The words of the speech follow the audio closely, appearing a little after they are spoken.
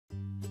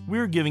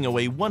we're giving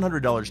away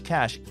 $100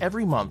 cash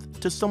every month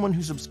to someone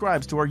who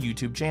subscribes to our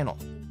YouTube channel.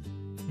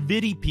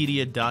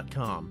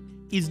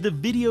 VidyPedia.com is the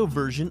video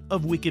version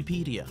of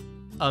Wikipedia,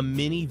 a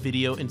mini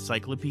video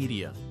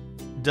encyclopedia.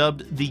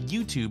 Dubbed the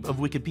YouTube of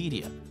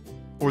Wikipedia,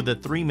 or the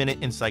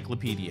 3-minute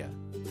encyclopedia.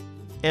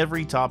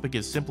 Every topic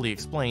is simply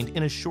explained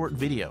in a short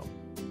video,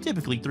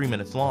 typically 3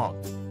 minutes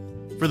long.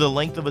 For the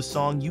length of a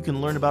song, you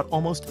can learn about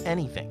almost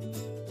anything.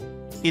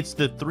 It's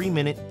the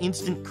 3-minute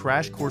instant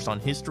crash course on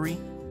history,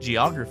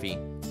 geography,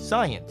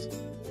 science,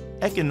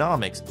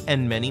 economics,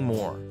 and many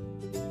more.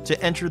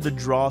 To enter the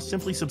draw,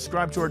 simply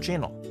subscribe to our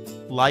channel,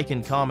 like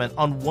and comment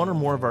on one or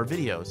more of our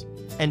videos,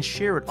 and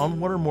share it on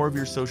one or more of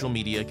your social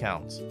media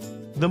accounts.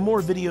 The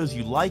more videos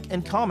you like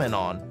and comment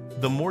on,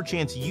 the more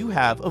chance you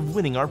have of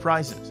winning our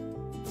prizes.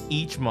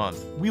 Each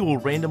month, we will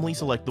randomly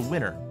select the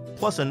winner,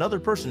 plus another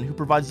person who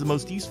provides the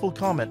most useful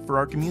comment for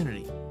our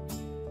community.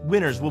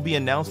 Winners will be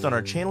announced on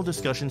our channel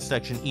discussion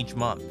section each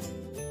month.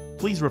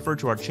 Please refer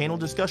to our channel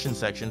discussion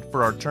section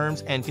for our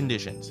terms and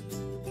conditions.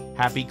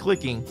 Happy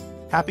clicking,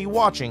 happy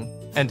watching,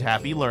 and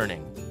happy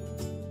learning!